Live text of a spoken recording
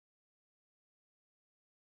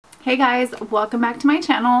Hey guys, welcome back to my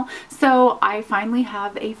channel. So I finally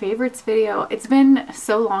have a favorites video. It's been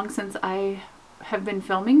so long since I have been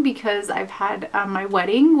filming because I've had my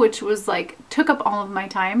wedding, which was like took up all of my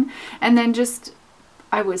time, and then just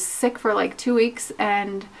I was sick for like 2 weeks,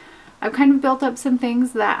 and I've kind of built up some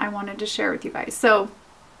things that I wanted to share with you guys. So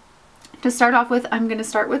to start off with, I'm going to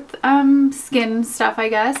start with skin stuff, I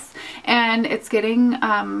guess, and it's getting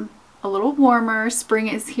a little warmer. Spring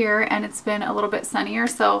is here and it's been a little bit sunnier,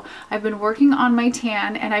 so I've been working on my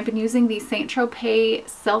tan, and I've been using the Tropez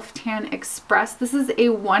Self Tan Express. This is a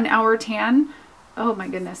 1 hour tan. Oh my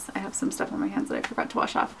goodness, I have some stuff on my hands that I forgot to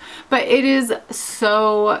wash off, but it is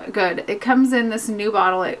so good. It comes in this new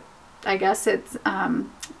bottle. I guess it's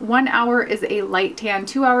 1 hour is a light tan,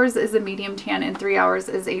 2 hours is a medium tan, and 3 hours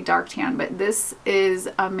is a dark tan. But this is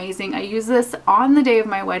amazing. I used this on the day of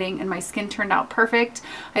my wedding and my skin turned out perfect.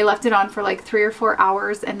 I left it on for like 3 or 4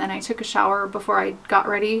 hours, and then I took a shower before I got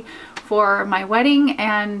ready for my wedding,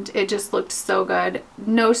 and it just looked so good.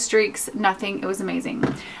 No streaks, nothing. It was amazing.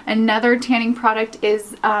 Another tanning product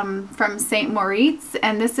is from St. Moriz,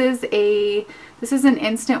 and this is an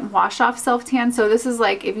instant wash off self tan. So this is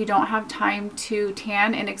like if you don't have time to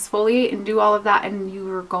tan and exfoliate and do all of that, and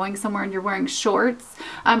you are going somewhere and you're wearing shorts,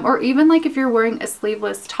 or even like if you're wearing a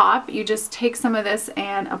sleeveless top, you just take some of this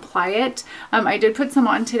and apply it. I did put some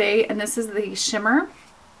on today, and this is the shimmer,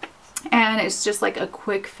 and it's just like a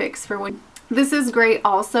quick fix for when. This is great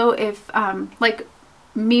also if like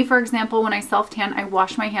me, for example, when I self tan, I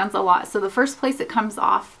wash my hands a lot, so the first place it comes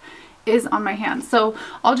off is on my hands. So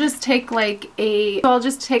I'll just take like an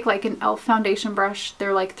e.l.f. foundation brush.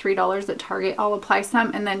 They're like $3 at Target. I'll apply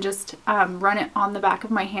some and then just run it on the back of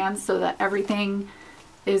my hands so that everything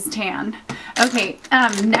is tan. Okay,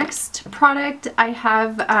 next product I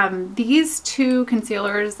have, these two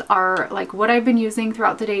concealers are like what I've been using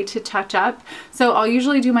throughout the day to touch up. So I'll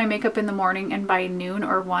usually do my makeup in the morning, and by noon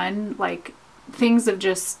or 1, like things have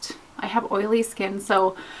just, I have oily skin,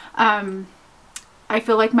 so I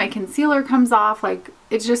feel like my concealer comes off, like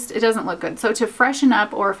it doesn't look good. So to freshen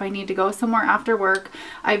up, or if I need to go somewhere after work,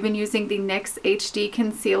 I've been using the NYX HD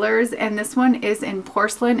concealers, and this one is in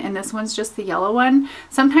Porcelain, and this one's just the yellow one.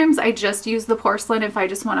 Sometimes I just use the Porcelain if I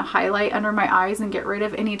just want to highlight under my eyes and get rid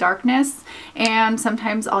of any darkness, and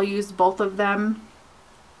sometimes I'll use both of them,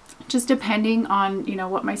 just depending on, you know,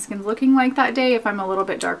 what my skin's looking like that day. If I'm a little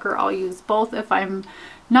bit darker, I'll use both. If I'm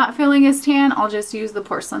not feeling as tan, I'll just use the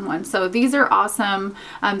Porcelain one. So these are awesome.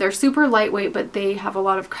 They're super lightweight, but they have a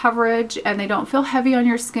lot of coverage, and they don't feel heavy on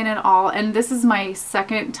your skin at all. And this is my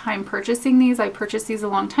second time purchasing these. I purchased these a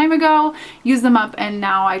long time ago, used them up, and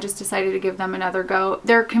now I just decided to give them another go.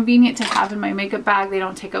 They're convenient to have in my makeup bag. They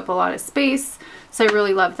don't take up a lot of space, so I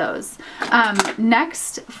really love those.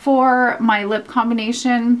 Next, for my lip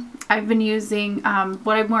combination, I've been using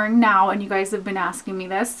what I'm wearing now, and you guys have been asking me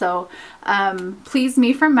this. So Please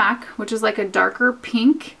Me from MAC, which is like a darker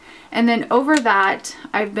pink. And then over that,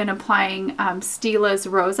 I've been applying Stila's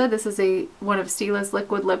Rosa. This is one of Stila's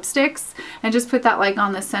liquid lipsticks. And just put that like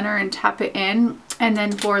on the center and tap it in. And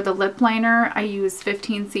then for the lip liner, I use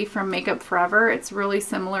 15C from Makeup Forever. It's really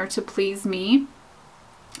similar to Please Me,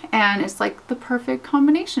 and it's like the perfect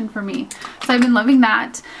combination for me. So I've been loving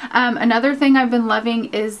that. Another thing I've been loving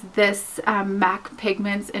is this MAC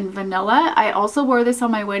Pigments in Vanilla. I also wore this on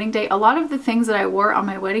my wedding day. A lot of the things that I wore on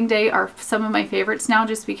my wedding day are some of my favorites now,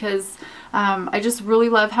 just because I just really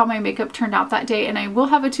love how my makeup turned out that day, and I will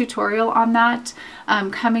have a tutorial on that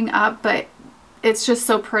coming up, but it's just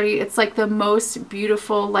so pretty. It's like the most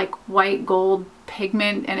beautiful like white gold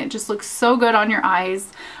pigment, and it just looks so good on your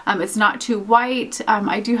eyes. It's not too white.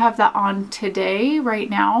 I do have that on today right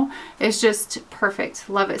now. It's just perfect.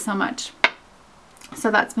 Love it so much. So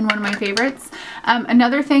that's been one of my favorites.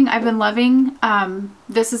 Another thing I've been loving,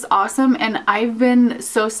 this is awesome, and I've been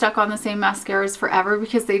so stuck on the same mascaras forever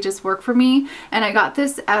because they just work for me, and I got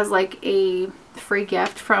this as like a free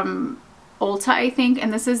gift from Ulta, I think,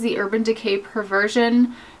 and this is the Urban Decay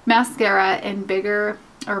Perversion mascara in bigger,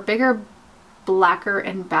 blacker,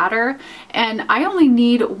 and badder. And I only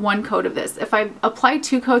need 1 coat of this. If I apply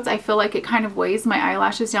 2 coats, I feel like it kind of weighs my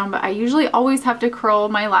eyelashes down, but I usually always have to curl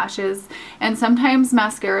my lashes, and sometimes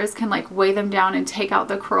mascaras can like weigh them down and take out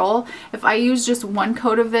the curl. If I use just 1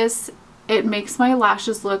 coat of this, it makes my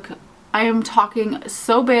lashes look, I am talking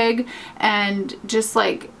so big and just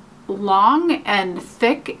like long and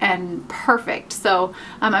thick and perfect. So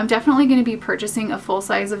I'm definitely going to be purchasing a full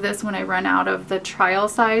size of this when I run out of the trial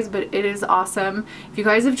size, but it is awesome. If you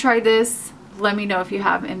guys have tried this, let me know if you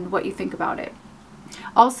have and what you think about it.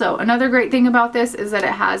 Also, another great thing about this is that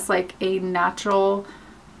it has like a natural,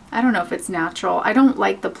 I don't know if it's natural, I don't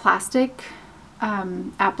like the plastic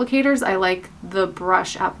applicators. I like the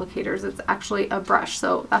brush applicators. It's actually a brush,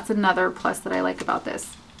 so that's another plus that I like about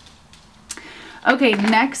this. Okay,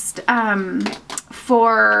 next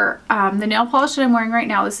for the nail polish that I'm wearing right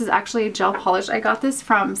now, this is actually a gel polish. I got this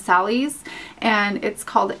from Sally's, and it's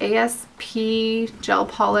called ASP gel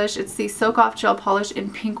polish. It's the Soak Off gel polish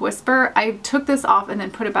in Pink Whisper. I took this off and then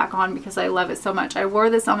put it back on because I love it so much. I wore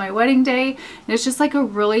this on my wedding day, and it's just like a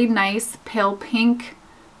really nice pale pink.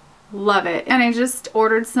 Love it. And I just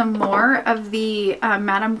ordered some more of the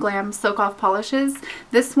Madame Glam Soak Off polishes.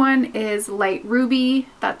 This one is Light Ruby.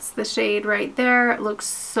 That's the shade right there. It looks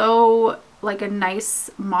so like a nice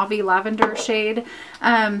mauvey lavender shade.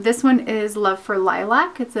 This one is Love for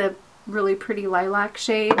Lilac. It's a really pretty lilac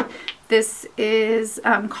shade. This is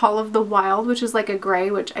Call of the Wild, which is like a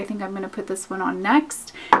gray, which I think I'm going to put this one on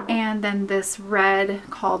next. And then this red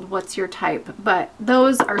called What's Your Type. But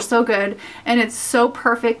those are so good, and it's so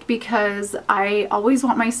perfect because I always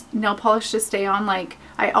want my nail polish to stay on. Like,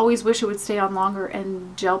 I always wish it would stay on longer,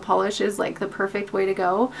 and gel polish is like the perfect way to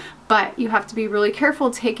go. But you have to be really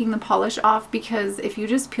careful taking the polish off, because if you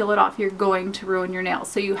just peel it off, you're going to ruin your nails.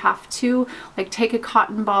 So you have to like take a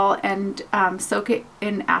cotton ball and soak it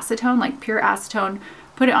in acetone, like pure acetone,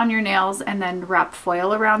 put it on your nails, and then wrap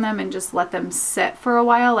foil around them and just let them sit for a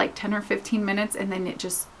while, like 10 or 15 minutes, and then it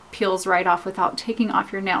just peels right off without taking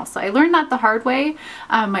off your nails. So I learned that the hard way.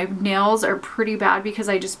 My nails are pretty bad because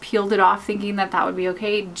I just peeled it off thinking that that would be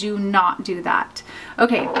okay. Do not do that.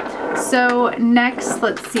 Okay, so next,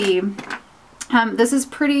 let's see. This is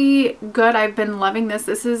pretty good. I've been loving this.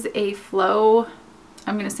 This is a Flo,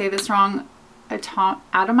 I'm going to say this wrong,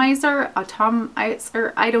 Atomizer,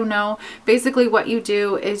 I don't know. Basically what you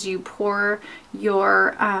do is you pour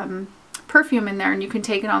your perfume in there, and you can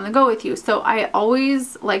take it on the go with you. So I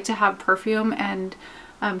always like to have perfume, and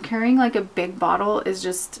carrying like a big bottle is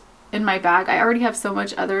just in my bag. I already have so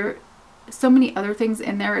many other things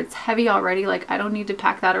in there. It's heavy already. Like, I don't need to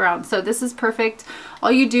pack that around. So this is perfect.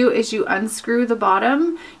 All you do is you unscrew the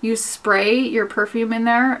bottom, you spray your perfume in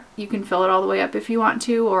there. You can fill it all the way up if you want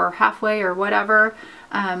to, or halfway, or whatever.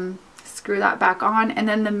 Screw that back on, and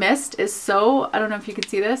then the mist is so, I don't know if you can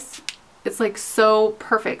see this. It's like so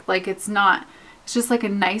perfect. Like, it's just like a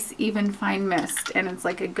nice even fine mist, and it's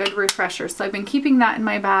like a good refresher. So I've been keeping that in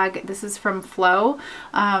my bag. This is from Flo.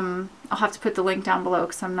 I'll have to put the link down below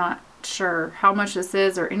because I'm not sure how much this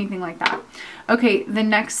is or anything like that. Okay, the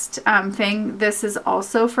next thing, this is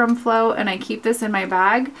also from Flo, and I keep this in my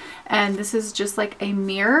bag, and this is just like a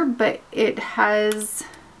mirror, but it has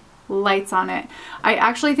lights on it. I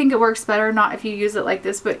actually think it works better not if you use it like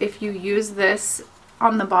this, but if you use this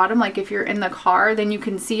on the bottom, like if you're in the car, then you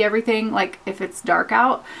can see everything, like if it's dark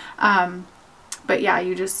out. But yeah,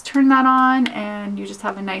 you just turn that on, and you just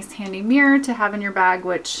have a nice handy mirror to have in your bag,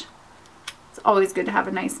 which it's always good to have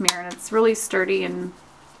a nice mirror, and it's really sturdy, and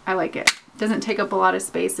I like it. It doesn't take up a lot of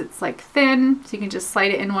space. It's like thin, so you can just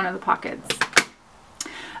slide it in one of the pockets.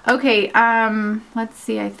 Okay, let's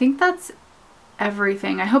see. I think that's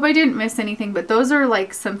everything. I hope I didn't miss anything, but those are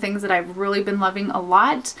like some things that I've really been loving a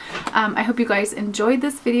lot. I hope you guys enjoyed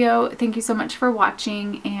this video. Thank you so much for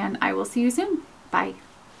watching, and I will see you soon. Bye.